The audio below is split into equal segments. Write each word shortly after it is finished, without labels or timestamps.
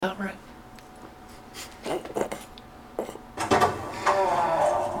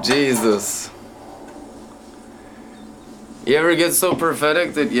Jesus. You ever get so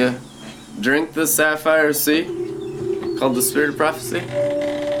prophetic that you drink the sapphire sea called the spirit of prophecy?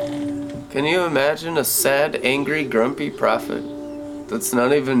 Can you imagine a sad, angry, grumpy prophet that's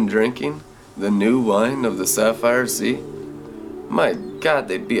not even drinking the new wine of the sapphire sea? My God,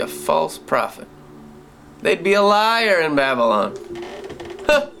 they'd be a false prophet. They'd be a liar in Babylon.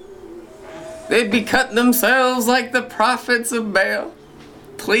 Huh. They'd be cutting themselves like the prophets of Baal,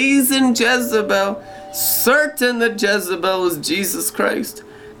 pleasing Jezebel, certain that Jezebel is Jesus Christ,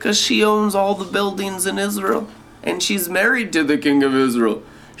 because she owns all the buildings in Israel, and she's married to the king of Israel.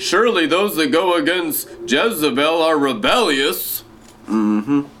 Surely those that go against Jezebel are rebellious.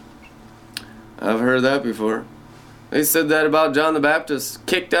 I've heard that before. They said that about John the Baptist,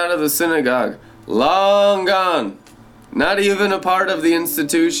 kicked out of the synagogue, long gone, not even a part of the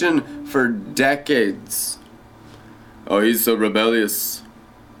institution for decades. Oh, he's so rebellious.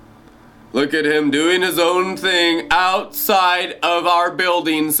 Look at him doing his own thing outside of our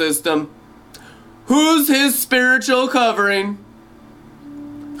building system. Who's his spiritual covering?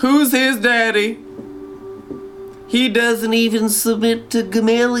 Who's his daddy? He doesn't even submit to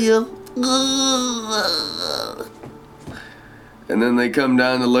Gamaliel. And then they come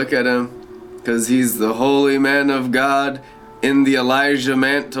down to look at him because he's the holy man of God in the Elijah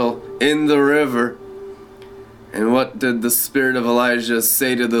mantle in the river. And what did the spirit of Elijah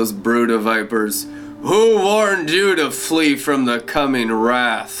say to those brood of vipers? Who warned you to flee from the coming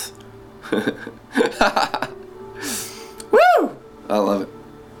wrath? Woo! I love it.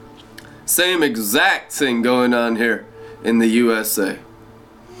 Same exact thing going on here in the USA.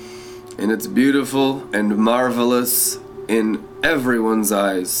 And it's beautiful and marvelous in everyone's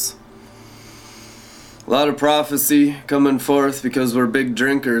eyes. A lot of prophecy coming forth because we're big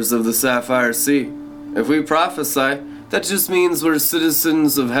drinkers of the sapphire sea. If we prophesy, that just means we're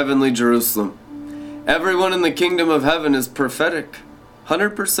citizens of heavenly Jerusalem. Everyone in the kingdom of heaven is prophetic,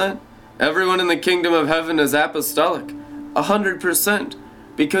 100%. Everyone in the kingdom of heaven is apostolic, 100%.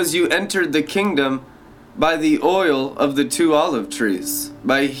 Because you entered the kingdom by the oil of the 2 olive trees,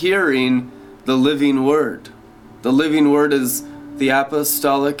 by hearing the living word. The living word is the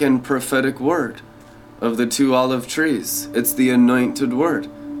apostolic and prophetic word of the 2 olive trees. It's the anointed word.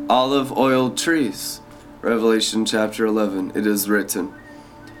 Olive oil trees. Revelation chapter 11, it is written.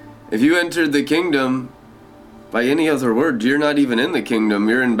 If you entered the kingdom by any other word, you're not even in the kingdom,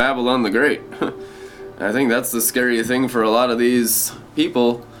 you're in Babylon the Great. I think that's the scary thing for a lot of these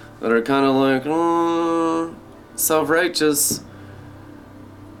people that are kind of like, self-righteous.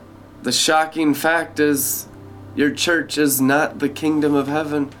 The shocking fact is, your church is not the kingdom of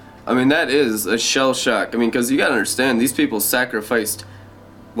heaven. I mean, that is a shell shock. I mean, because you got to understand, these people sacrificed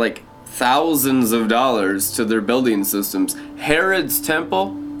like thousands of dollars to their building systems. Herod's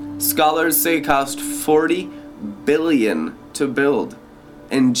temple, scholars say, cost $40 billion to build,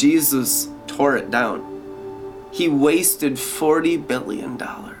 and Jesus tore it down. He wasted $40 billion.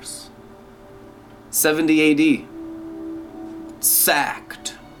 70 AD.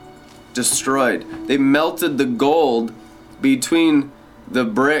 Sacked. Destroyed. They melted the gold between the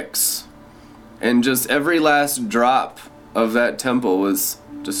bricks, and just every last drop of that temple was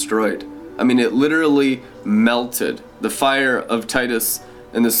destroyed. I mean, it literally melted. The fire of Titus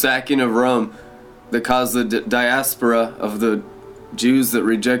and the sacking of Rome that caused the diaspora of the Jews that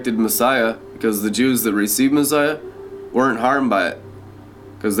rejected Messiah, because the Jews that received Messiah weren't harmed by it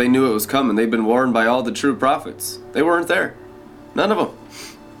because they knew it was coming. They'd been warned by all the true prophets. They weren't there. None of them.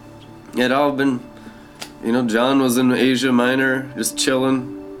 It had all been, John was in Asia Minor, just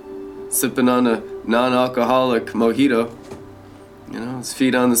chilling, sipping on a non-alcoholic mojito. His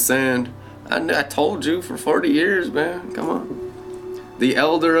feet on the sand. I told you for 40 years, man. Come on. The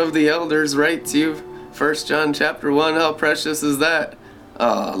elder of the elders writes you, 1 John chapter 1, how precious is that?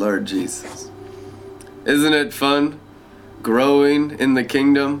 Oh, Lord Jesus. Isn't it fun growing in the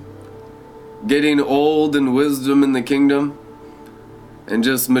kingdom? Getting old in wisdom in the kingdom? And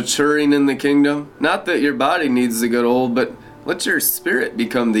just maturing in the kingdom? Not that your body needs to get old, but let your spirit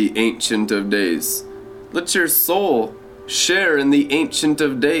become the Ancient of Days. Let your soul share in the Ancient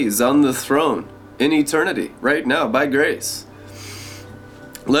of Days on the throne in eternity, right now, by grace.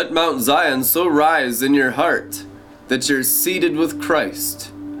 Let Mount Zion so rise in your heart that you're seated with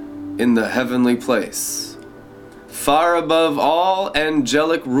Christ in the heavenly place, far above all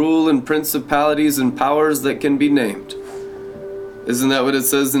angelic rule and principalities and powers that can be named. Isn't that what it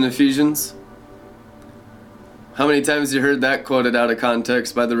says in Ephesians? How many times you heard that quoted out of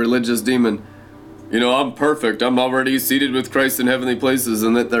context by the religious demon? I'm perfect, I'm already seated with Christ in heavenly places,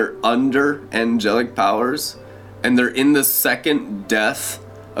 and that they're under angelic powers, and they're in the second death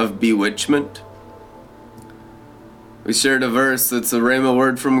of bewitchment. We shared a verse that's a rhema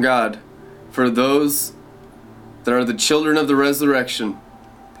word from God for those that are the children of the resurrection,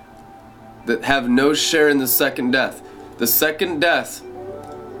 that have no share in the second death. The second death,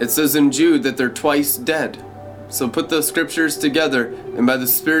 it says in Jude that they're twice dead. So put the scriptures together, and by the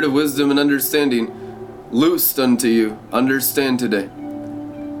spirit of wisdom and understanding, loosed unto you, understand today.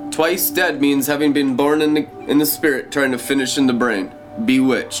 Twice dead means having been born in the spirit, trying to finish in the brain.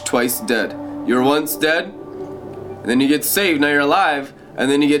 Bewitched, twice dead. You were once dead, and then you get saved, now you're alive,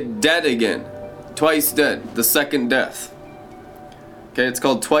 and then you get dead again. Twice dead, the second death. Okay, it's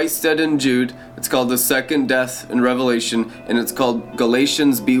called twice dead in Jude, it's called the second death in Revelation, and it's called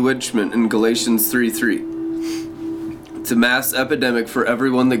Galatians bewitchment in Galatians 3:3. It's a mass epidemic for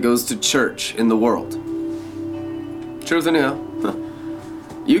everyone that goes to church in the world. Truth anyhow.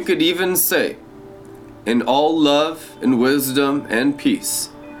 You could even say, in all love and wisdom and peace,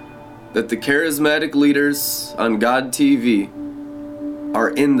 that the charismatic leaders on God TV are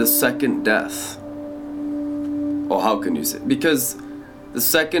in the second death. Well, how can you say? Because the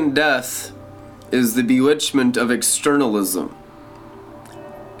second death is the bewitchment of externalism.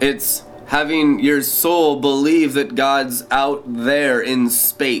 It's having your soul believe that God's out there in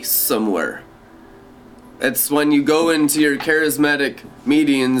space somewhere. It's when you go into your charismatic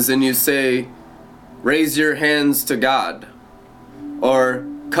meetings and you say, raise your hands to God, or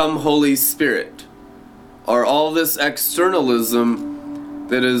come Holy Spirit, or all this externalism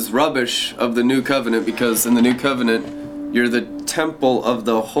that is rubbish of the new covenant, because in the new covenant, you're the temple of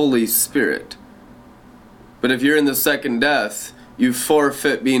the Holy Spirit. But if you're in the second death, you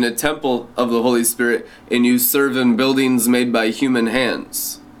forfeit being a temple of the Holy Spirit, and you serve in buildings made by human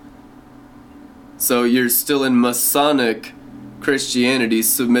hands. So you're still in Masonic Christianity,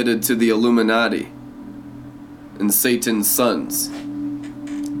 submitted to the Illuminati and Satan's sons.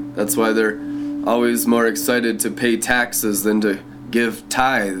 That's why they're always more excited to pay taxes than to give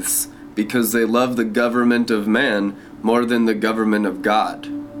tithes, because they love the government of man more than the government of God.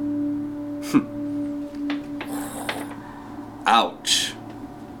 Ouch.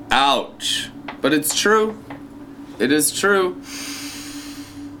 Ouch. But it's true. It is true.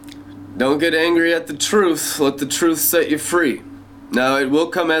 Don't get angry at the truth. Let the truth set you free. Now, it will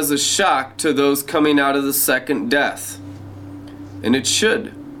come as a shock to those coming out of the second death. And it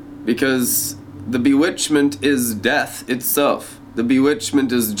should, because the bewitchment is death itself. The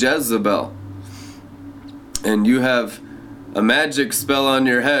bewitchment is Jezebel. And you have a magic spell on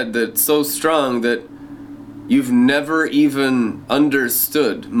your head that's so strong that you've never even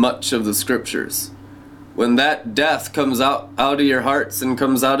understood much of the scriptures. When that death comes out of your hearts and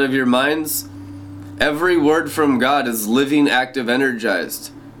comes out of your minds, every word from God is living, active,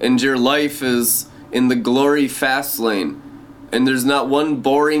 energized. And your life is in the glory fast lane. And there's not one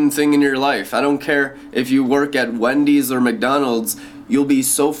boring thing in your life. I don't care if you work at Wendy's or McDonald's, you'll be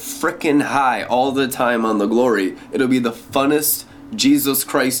so frickin' high all the time on the glory. It'll be the funnest Jesus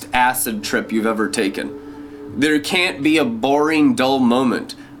Christ acid trip you've ever taken. There can't be a boring, dull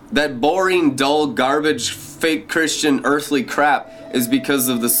moment. That boring, dull, garbage, fake Christian, earthly crap is because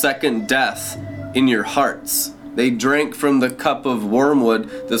of the second death in your hearts. They drank from the cup of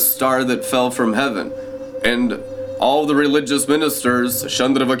wormwood, the star that fell from heaven. And all the religious ministers,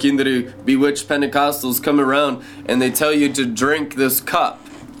 Chandra Vakindri, bewitched Pentecostals, come around and they tell you to drink this cup.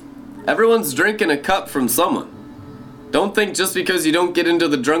 Everyone's drinking a cup from someone. Don't think just because you don't get into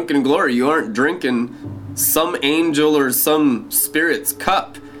the drunken glory, you aren't drinking some angel or some spirit's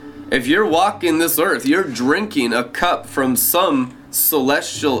cup. If you're walking this earth, you're drinking a cup from some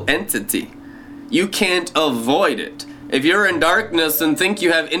celestial entity. You can't avoid it. If you're in darkness and think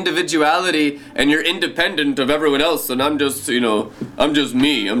you have individuality and you're independent of everyone else and I'm just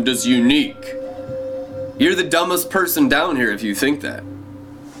me, I'm just unique. You're the dumbest person down here if you think that.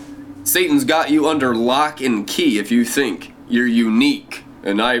 Satan's got you under lock and key if you think you're unique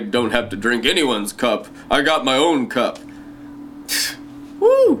and I don't have to drink anyone's cup. I got my own cup.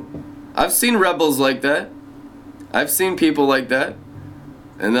 Woo! I've seen rebels like that. I've seen people like that.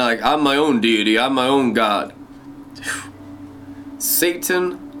 And they're like, I'm my own deity, I'm my own God.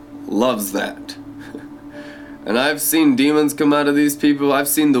 Satan loves that. And I've seen demons come out of these people. I've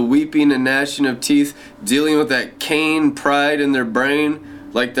seen the weeping and gnashing of teeth, dealing with that Cain pride in their brain,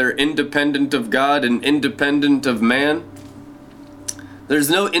 like they're independent of God and independent of man. There's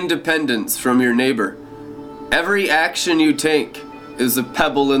no independence from your neighbor. Every action you take is a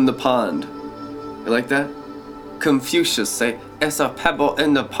pebble in the pond. You like that? Confucius say, it's a pebble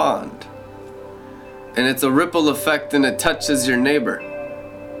in the pond. And it's a ripple effect and it touches your neighbor.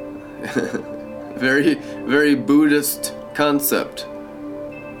 Very, very Buddhist concept.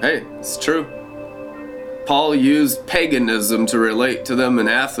 Hey, it's true. Paul used paganism to relate to them in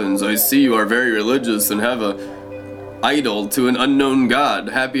Athens. I see you are very religious and have a idol to an unknown god.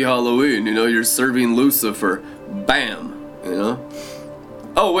 Happy Halloween. You're serving Lucifer. Bam.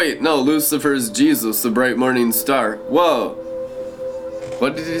 Oh wait, no, Lucifer is Jesus, the bright morning star. Whoa.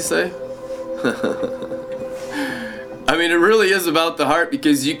 What did he say? I mean, it really is about the heart,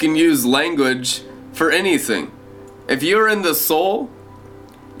 because you can use language for anything. If you're in the soul,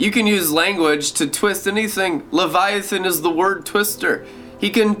 you can use language to twist anything. Leviathan is the word twister. He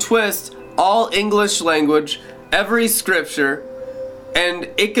can twist all English language, every scripture, and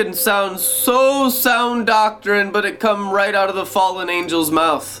it can sound so sound doctrine, but it come right out of the fallen angel's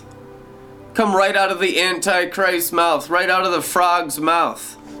mouth. Come right out of the Antichrist's mouth, right out of the frog's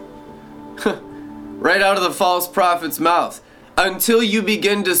mouth. Right out of the false prophet's mouth. Until you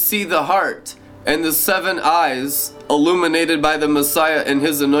begin to see the heart and the 7 eyes illuminated by the Messiah and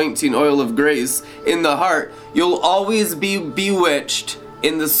his anointing oil of grace in the heart, you'll always be bewitched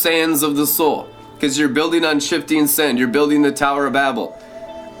in the sands of the soul. Because you're building on shifting sand. You're building the Tower of Babel.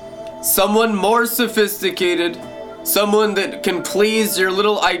 Someone more sophisticated, someone that can please your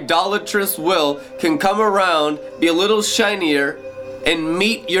little idolatrous will, can come around, be a little shinier, and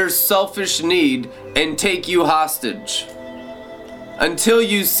meet your selfish need and take you hostage. Until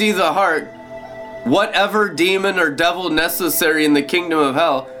you see the heart, whatever demon or devil necessary in the kingdom of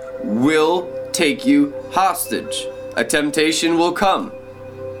hell will take you hostage. A temptation will come.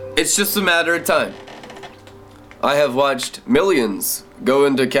 It's just a matter of time. I have watched millions go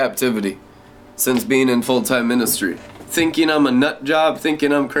into captivity since being in full-time ministry. Thinking I'm a nut job,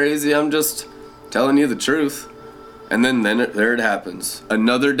 thinking I'm crazy, I'm just telling you the truth. And then there it happens.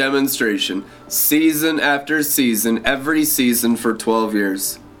 Another demonstration. Season after season, every season for 12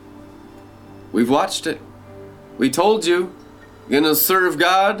 years. We've watched it. We told you, you're going to serve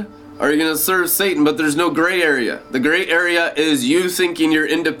God or you're going to serve Satan, but there's no gray area. The gray area is you thinking you're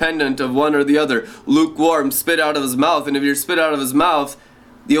independent of one or the other. Lukewarm, spit out of his mouth. And if you're spit out of his mouth,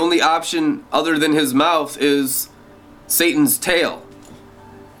 the only option other than his mouth is Satan's tail.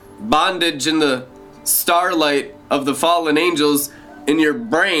 Bondage in the starlight of the fallen angels in your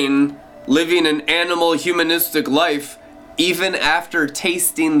brain, living an animal humanistic life even after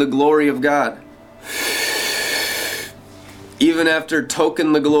tasting the glory of God. Even after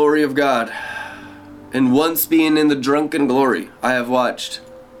token the glory of God. And once being in the drunken glory, I have watched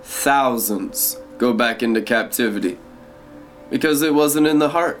thousands go back into captivity. Because it wasn't in the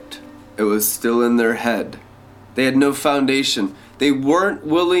heart. It was still in their head. They had no foundation. They weren't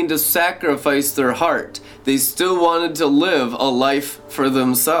willing to sacrifice their heart. They still wanted to live a life for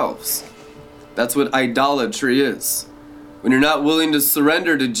themselves. That's what idolatry is. When you're not willing to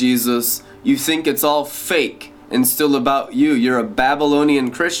surrender to Jesus, you think it's all fake and still about you. You're a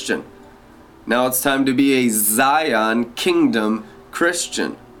Babylonian Christian. Now it's time to be a Zion kingdom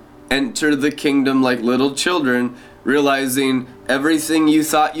Christian. Enter the kingdom like little children, realizing everything you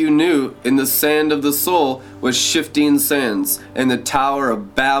thought you knew in the sand of the soul was shifting sands and the Tower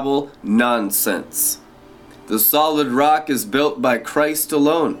of Babel nonsense. The solid rock is built by Christ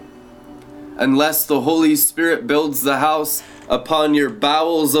alone. Unless the Holy Spirit builds the house upon your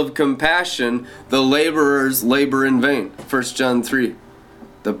bowels of compassion, the laborers labor in vain. 1 John 3.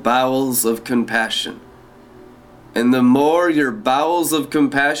 The bowels of compassion. And the more your bowels of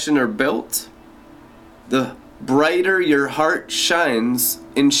compassion are built, the brighter your heart shines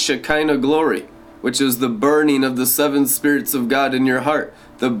in Shekinah glory, which is the burning of the 7 spirits of God in your heart,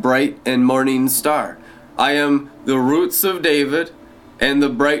 the bright and morning star. I am the roots of David and the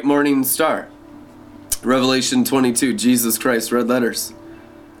bright morning star. Revelation 22, Jesus Christ, red letters.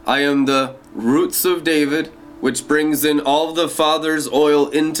 I am the roots of David, which brings in all the Father's oil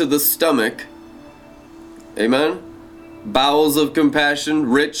into the stomach. Amen. Bowels of compassion,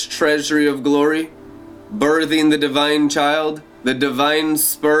 rich treasury of glory, birthing the divine child, the divine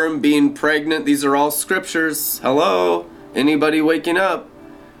sperm being pregnant. These are all scriptures. Hello? Anybody waking up?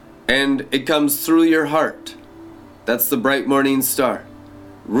 And it comes through your heart. That's the bright morning star.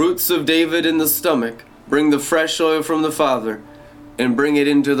 Roots of David in the stomach. Bring the fresh oil from the Father and bring it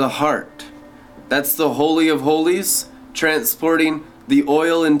into the heart. That's the Holy of Holies, transporting the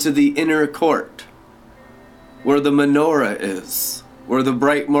oil into the inner court, where the menorah is, where the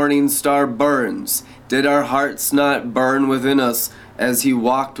bright morning star burns. Did our hearts not burn within us as He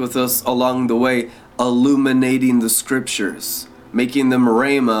walked with us along the way, illuminating the scriptures, making them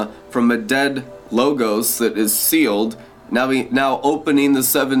rhema from a dead logos that is sealed, Now opening the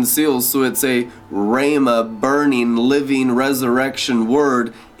 7 seals, so it's a rhema, burning, living, resurrection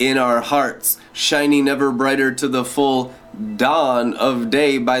word in our hearts, shining ever brighter to the full dawn of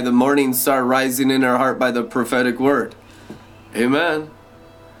day by the morning star rising in our heart by the prophetic word. Amen.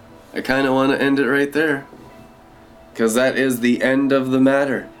 I kind of want to end it right there, because that is the end of the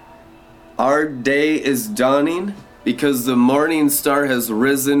matter. Our day is dawning because the morning star has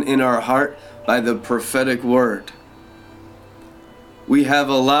risen in our heart by the prophetic word. We have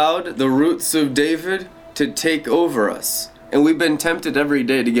allowed the roots of David to take over us. And we've been tempted every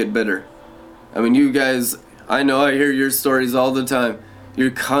day to get bitter. I mean, you guys, I know I hear your stories all the time.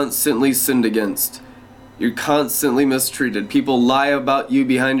 You're constantly sinned against. You're constantly mistreated. People lie about you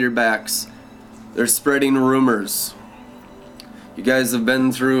behind your backs. They're spreading rumors. You guys have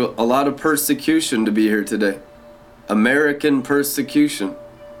been through a lot of persecution to be here today. American persecution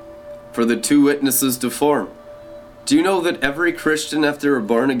for the 2 witnesses to form. Do you know that every Christian after they were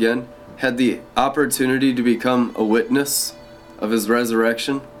born again had the opportunity to become a witness of his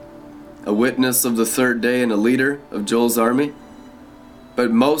resurrection? A witness of the 3rd day and a leader of Joel's army?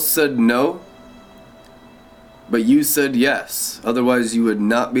 But most said no. But you said yes. Otherwise you would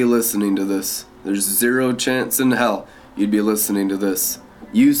not be listening to this. There's 0 chance in hell you'd be listening to this.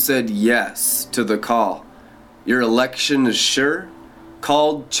 You said yes to the call. Your election is sure,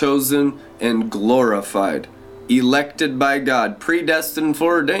 called, chosen, and glorified. Elected by God, predestined,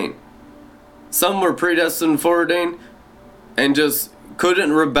 foreordained. Some were predestined, foreordained, and just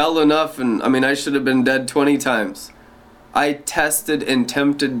couldn't rebel enough, and I should have been dead 20 times. I tested and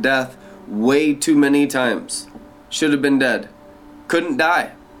tempted death way too many times. Should have been dead. Couldn't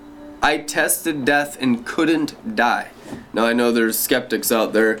die. I tested death and couldn't die. Now I know there's skeptics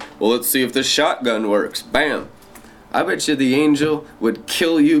out there. Well, let's see if the shotgun works. Bam. I bet you the angel would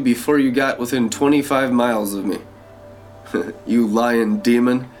kill you before you got within 25 miles of me. You lying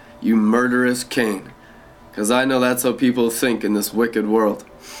demon. You murderous Cain. Because I know that's how people think in this wicked world.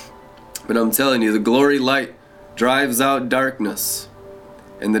 But I'm telling you, the glory light drives out darkness.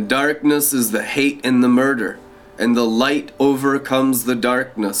 And the darkness is the hate and the murder. And the light overcomes the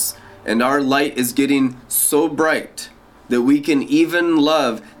darkness. And our light is getting so bright that we can even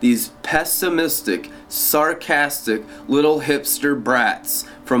love these pessimistic, sarcastic little hipster brats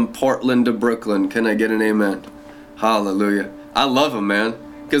from Portland to Brooklyn. Can I get an amen? Hallelujah. I love them, man,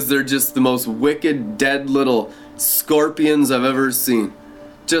 because they're just the most wicked, dead little scorpions I've ever seen.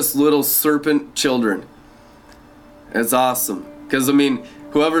 Just little serpent children. It's awesome. Because,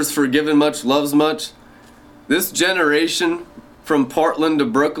 whoever's forgiven much loves much. This generation from Portland to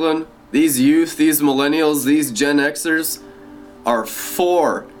Brooklyn, these youth, these millennials, these Gen Xers are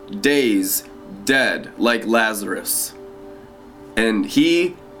 4 days dead like Lazarus. And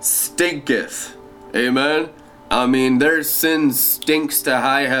he stinketh. Amen? Their sin stinks to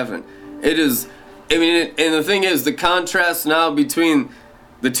high heaven. It is, and the thing is, the contrast now between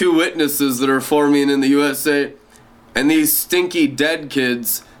the 2 witnesses that are forming in the USA and these stinky dead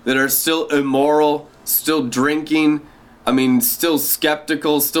kids that are still immoral, still drinking, still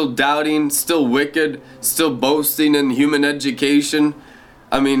skeptical, still doubting, still wicked, still boasting in human education.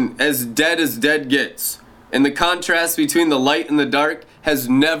 As dead gets. And the contrast between the light and the dark has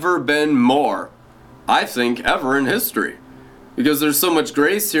never been more, I think, ever in history. Because there's so much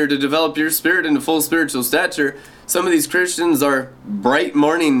grace here to develop your spirit into full spiritual stature. Some of these Christians are bright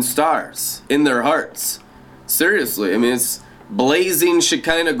morning stars in their hearts. Seriously, it's blazing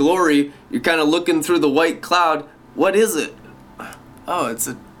Shekinah glory. You're kind of looking through the white cloud. What is it? Oh, it's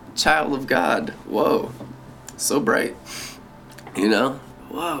a child of God. Whoa. So bright.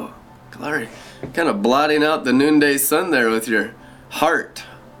 Whoa. Glory. Kind of blotting out the noonday sun there with your heart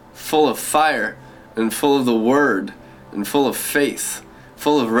full of fire and full of the word and full of faith,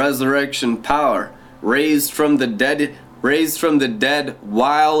 full of resurrection power, raised from the dead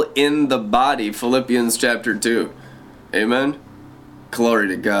while in the body. Philippians chapter 2. Amen. Glory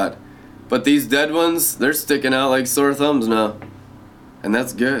to God. But these dead ones, they're sticking out like sore thumbs now. And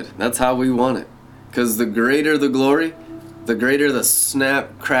that's good. That's how we want it. Because the greater the glory, the greater the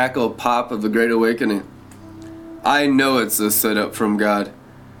snap, crackle, pop of the Great Awakening. I know it's a setup from God.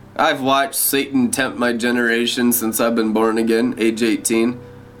 I've watched Satan tempt my generation since I've been born again, age 18.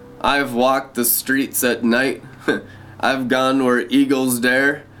 I've walked the streets at night. I've gone where eagles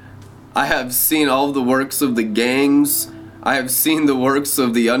dare. I have seen all the works of the gangs. I have seen the works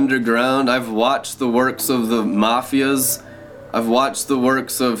of the underground. I've watched the works of the mafias. I've watched the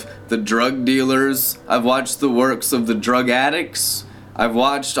works of the drug dealers. I've watched the works of the drug addicts. I've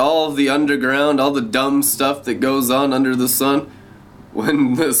watched all of the underground, all the dumb stuff that goes on under the sun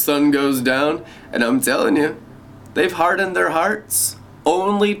when the sun goes down. And I'm telling you, They've hardened their hearts,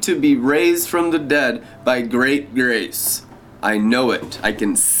 only to be raised from the dead by great grace. I know it. I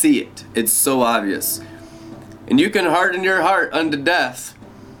can see it. It's so obvious. And you can harden your heart unto death,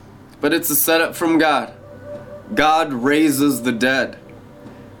 but it's a setup from God. God raises the dead.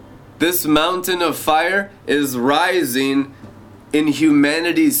 This mountain of fire is rising in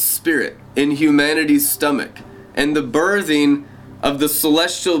humanity's spirit, in humanity's stomach. And the birthing of the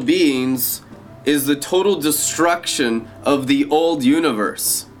celestial beings is the total destruction of the old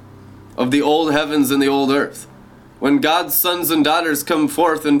universe, of the old heavens and the old earth. When God's sons and daughters come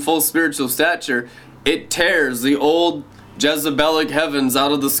forth in full spiritual stature, it tears the old Jezebelic heavens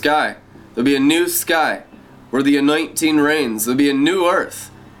out of the sky. There'll be a new sky where the anointing reigns. There'll be a new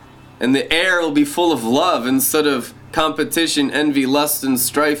earth. And the air will be full of love instead of competition, envy, lust, and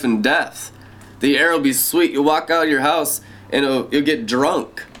strife and death. The air will be sweet. You'll walk out of your house and you'll get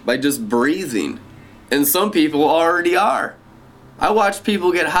drunk by just breathing. And some people already are. I watch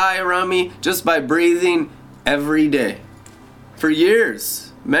people get high around me just by breathing every day. For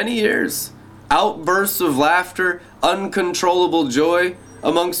years, many years. Outbursts of laughter, uncontrollable joy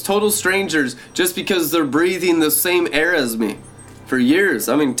amongst total strangers just because they're breathing the same air as me. For years,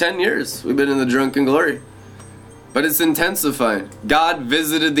 10 years, we've been in the drunken glory. But it's intensifying. God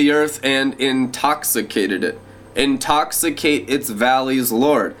visited the earth and intoxicated it. Intoxicate its valleys,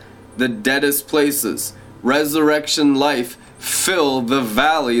 Lord. The deadest places. Resurrection life fill the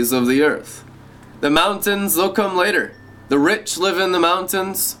valleys of the earth. The mountains, they'll come later. The rich live in the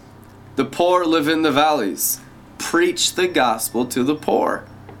mountains. The poor live in the valleys. Preach the gospel to the poor.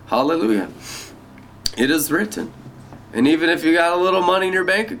 Hallelujah. It is written. And even if you got a little money in your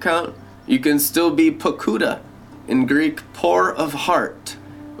bank account, you can still be pakuda, in Greek, poor of heart,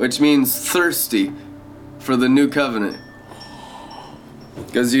 which means thirsty for the new covenant.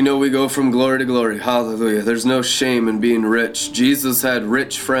 Because we go from glory to glory. Hallelujah. There's no shame in being rich. Jesus had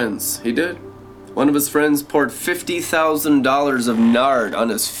rich friends. He did. One of his friends poured $50,000 of nard on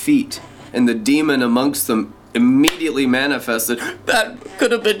his feet, and the demon amongst them immediately manifested. That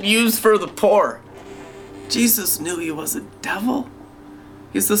could have been used for the poor. Jesus knew he was a devil.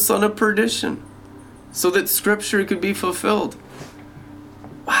 He's the son of perdition, so that scripture could be fulfilled.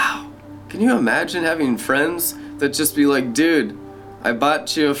 Wow. Can you imagine having friends that just be like, dude, I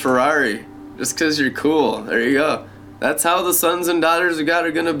bought you a Ferrari just because you're cool. There you go. That's how the sons and daughters of God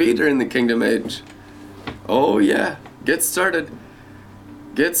are going to be during the kingdom age. Oh yeah. Get started.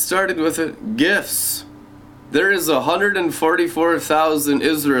 Get started with it. Gifts. There is 144,000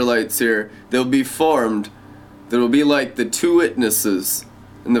 Israelites here. They'll be formed. That will be like the two witnesses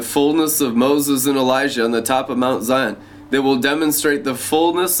in the fullness of Moses and Elijah on the top of Mount Zion. They will demonstrate the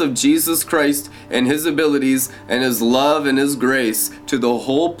fullness of Jesus Christ and his abilities and his love and his grace to the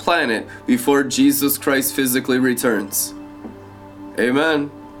whole planet before Jesus Christ physically returns.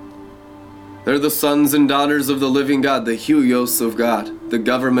 Amen. They're the sons and daughters of the living God, the Huios of God, the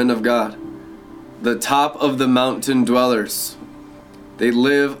government of God, the top of the mountain dwellers. They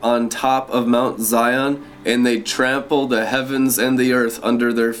live on top of Mount Zion, and they trample the heavens and the earth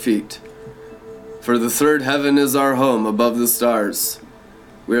under their feet. For the third heaven is our home above the stars.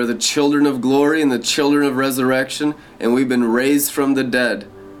 We are the children of glory and the children of resurrection, and we've been raised from the dead,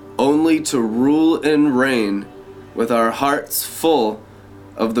 only to rule and reign with our hearts full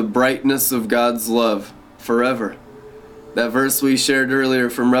of the brightness of God's love forever. That verse we shared earlier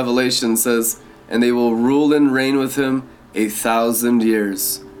from Revelation says, and they will rule and reign with him 1,000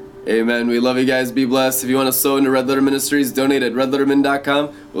 years. Amen. We love you guys. Be blessed. If you want to sow into Red Letter Ministries, donate at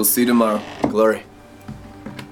redletterman.com. We'll see you tomorrow. Glory.